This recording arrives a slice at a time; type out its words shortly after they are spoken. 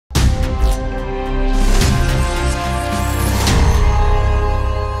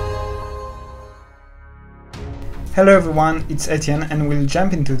Hello everyone, it's Etienne and we'll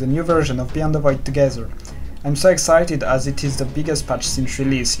jump into the new version of Beyond the Void together. I'm so excited as it is the biggest patch since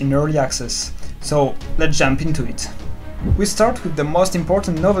release in early access, so let's jump into it. We start with the most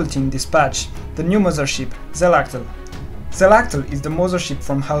important novelty in this patch, the new mothership, ZEL'HACTL. ZEL'HACTL is the mothership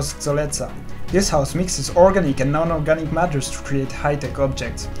from House ZEL'HACTL. This house mixes organic and non-organic matters to create high-tech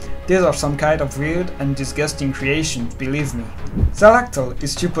objects. These are some kind of weird and disgusting creations, believe me. ZEL'HACTL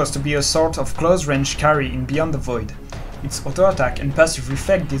is supposed to be a sort of close-range carry in Beyond the Void. Its auto-attack and passive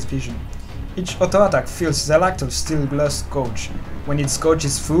reflect this vision. Each auto-attack fills ZEL'HACTL's still lost gauge. When its gauge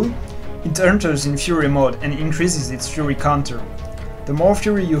is full, it enters in Fury mode and increases its Fury counter. The more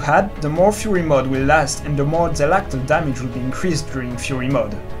Fury you had, the more Fury mode will last and the more ZEL'HACTL damage will be increased during Fury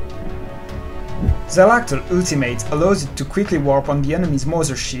mode. ZEL'HACTL Ultimate allows it to quickly warp on the enemy's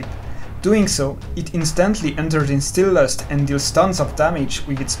mothership. Doing so, it instantly enters in Still Lust and deals tons of damage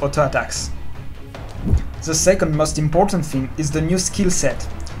with its auto-attacks. The second most important thing is the new skill set.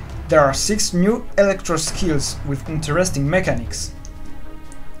 There are 6 new ELECTRO skills with interesting mechanics.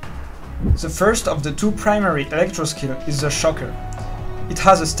 The first of the 2 primary ELECTRO skills is the Shocker. It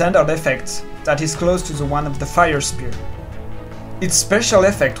has a standard effect that is close to the one of the Fire Spear. Its special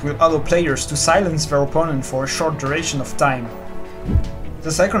effect will allow players to silence their opponent for a short duration of time.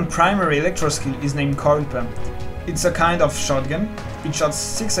 The second primary electro skill is named Coil Pump. It's a kind of shotgun. It shoots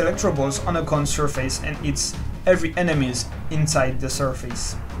 6 electro balls on a cone surface and hits every enemy inside the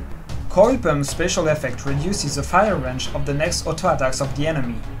surface. Coil Pump's special effect reduces the fire range of the next auto attacks of the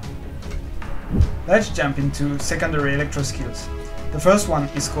enemy. Let's jump into secondary electro skills. The first one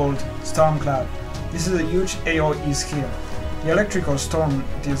is called Storm Cloud. This is a huge AoE skill. The electrical storm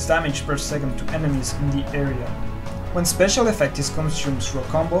deals damage per second to enemies in the area. When special effect is consumed through a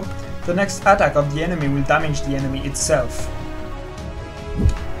combo, the next attack of the enemy will damage the enemy itself.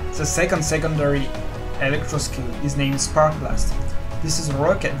 The second secondary electro skill is named Spark Blast. This is a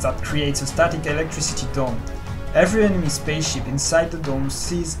rocket that creates a static electricity dome. Every enemy spaceship inside the dome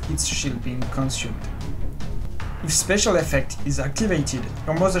sees its shield being consumed. If special effect is activated,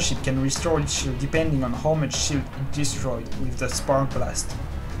 your mothership can restore its shield depending on how much shield it destroyed with the Spark Blast.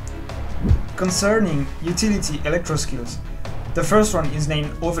 Concerning utility electro skills, the first one is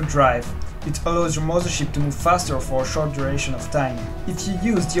named Overdrive. It allows your mothership to move faster for a short duration of time. If you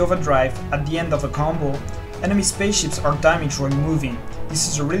use the Overdrive at the end of a combo, enemy spaceships are damaged when moving. This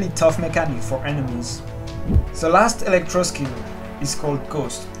is a really tough mechanic for enemies. The last electro skill is called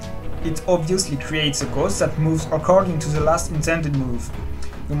Ghost. It obviously creates a ghost that moves according to the last intended move.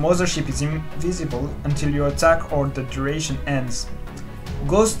 Your mothership is invisible until your attack or the duration ends.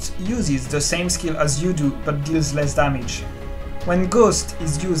 Ghost uses the same skill as you do but deals less damage. When Ghost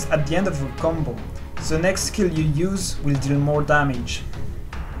is used at the end of a combo, the next skill you use will deal more damage.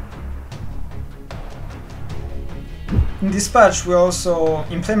 In this patch we also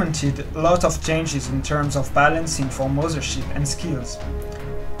implemented a lot of changes in terms of balancing for mothership and skills.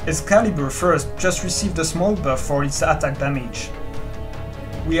 Excalibur first just received a small buff for its attack damage.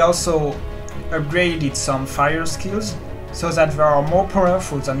 We also upgraded some fire skills so that they are more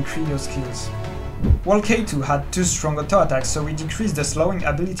powerful than Cryo skills. Wall K2 had 2 strong auto attacks, so we decreased the slowing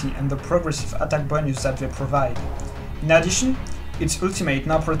ability and the progressive attack bonus that they provide. In addition, its ultimate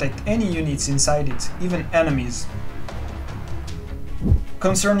now protects any units inside it, even enemies.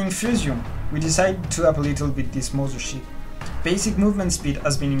 Concerning Fusion, we decided to up a little bit this mothership. Basic movement speed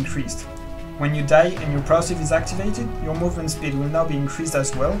has been increased. When you die and your passive is activated, your movement speed will now be increased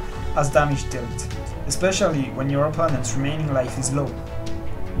as well as damage dealt, especially when your opponent's remaining life is low.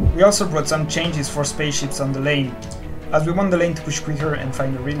 We also brought some changes for spaceships on the lane. As we want the lane to push quicker and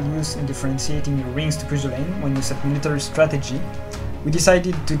find a real use in differentiating your wings to push the lane when you set military strategy, we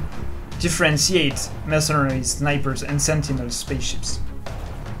decided to differentiate mercenaries, snipers and sentinel spaceships.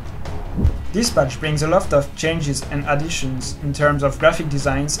 This patch brings a lot of changes and additions in terms of graphic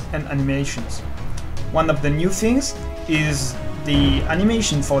designs and animations. One of the new things is the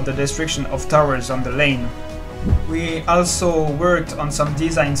animation for the destruction of towers on the lane. We also worked on some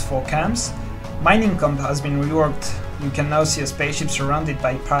designs for camps. Mining camp has been reworked. You can now see a spaceship surrounded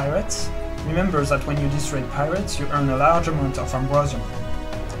by pirates. Remember that when you destroy pirates, you earn a large amount of ambrosium.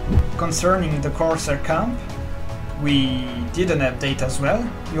 Concerning the Corsair camp, we did an update as well.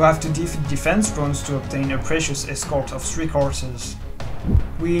 You have to defeat defense drones to obtain a precious escort of 3 corsairs.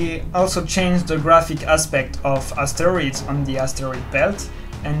 We also changed the graphic aspect of asteroids on the asteroid belt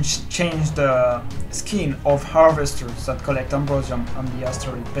and changed the skin of harvesters that collect ambrosium on the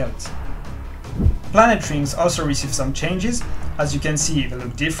asteroid belt. Planet rings also received some changes. As you can see, they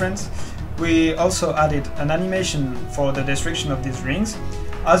look different. We also added an animation for the destruction of these rings.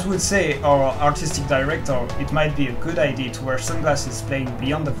 As would say our artistic director, it might be a good idea to wear sunglasses playing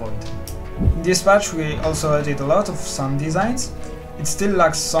Beyond the Void. In this patch we also added a lot of sound designs. It still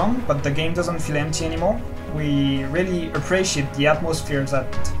lacks song, but the game doesn't feel empty anymore. We really appreciate the atmosphere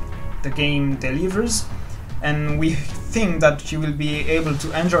that the game delivers, and we think that you will be able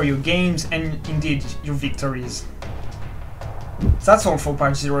to enjoy your games and indeed your victories. That's all for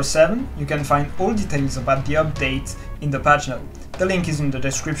patch 07. You can find all details about the update in the patch note. The link is in the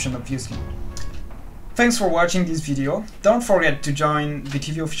description, obviously. Thanks for watching this video. Don't forget to join the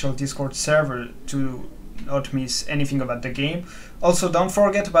TV official Discord server to not miss anything about the game. Also, don't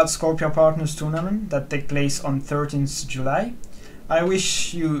forget about Scorpio Partners Tournament that takes place on 13th July. I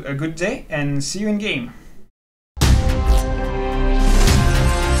wish you a good day and see you in game.